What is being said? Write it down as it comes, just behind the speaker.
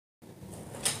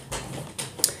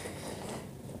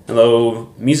Hello,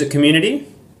 music community.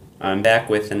 I'm back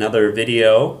with another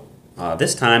video.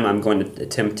 This time I'm going to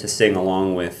attempt to sing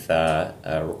along with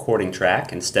a recording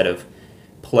track instead of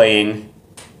playing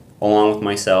along with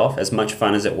myself, as much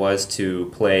fun as it was to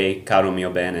play Caro Mio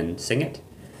Ben and sing it.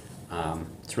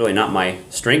 It's really not my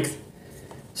strength.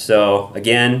 So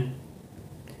again,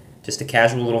 just a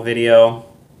casual little video.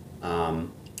 I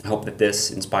hope that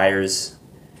this inspires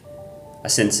a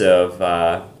sense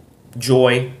of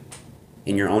joy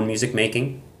in your own music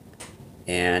making,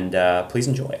 and please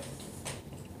enjoy it.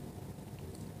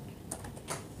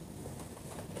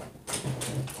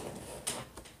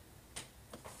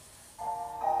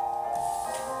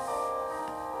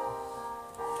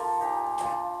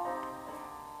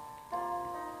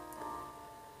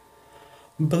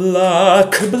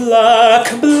 Black,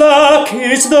 black, black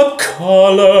is the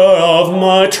color of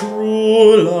my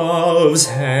true love's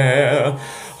hair.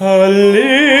 Her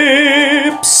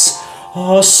lips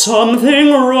are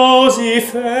something rosy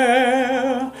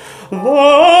fair,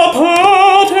 the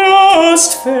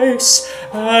prettiest face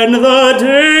and the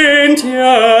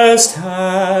daintiest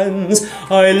hands.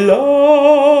 I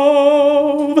love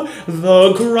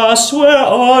the grass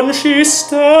whereon she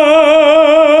stands.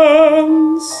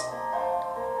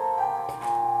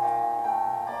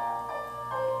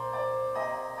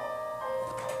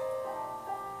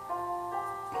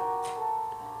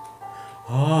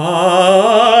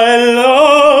 I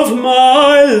love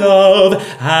my love,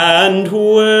 and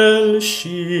well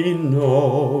she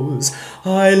knows.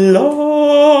 I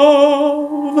love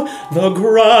the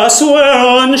grass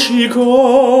whereon she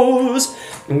goes.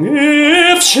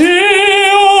 If she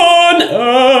on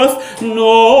earth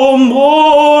no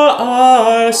more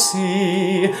I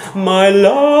see, my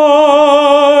life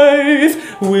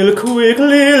will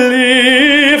quickly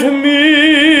leave me.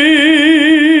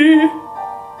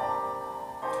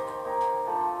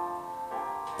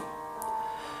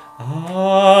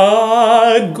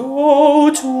 I go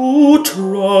to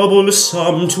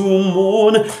troublesome, to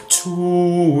mourn, to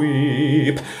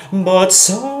weep, but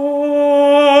satisfied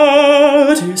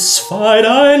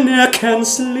I ne'er can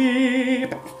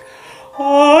sleep.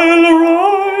 I'll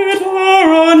write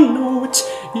her a note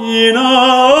in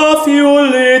a few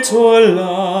little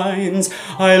lines.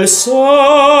 I'll suffer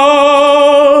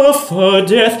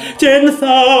death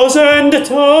 10,000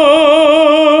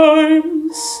 times.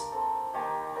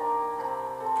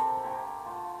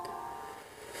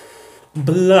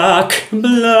 Black,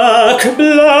 black,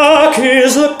 black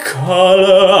is the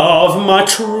color of my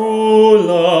true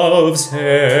love's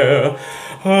hair.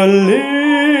 Her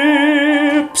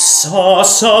lips are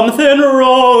something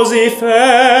rosy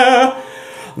fair,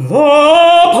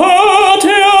 the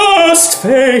prettiest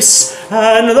face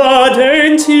and the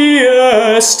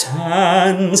daintiest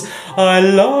hands. I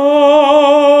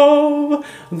love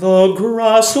the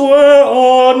grass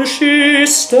whereon she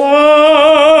stands.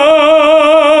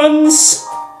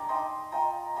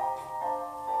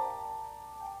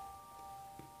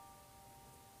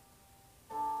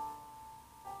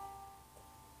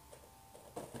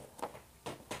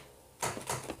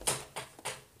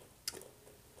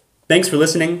 Thanks for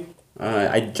listening.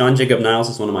 John Jacob Niles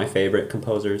is one of my favorite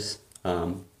composers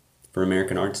for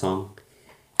American art song,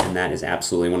 and that is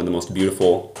absolutely one of the most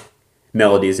beautiful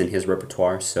melodies in his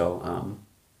repertoire. So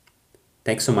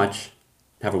thanks so much.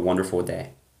 Have a wonderful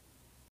day.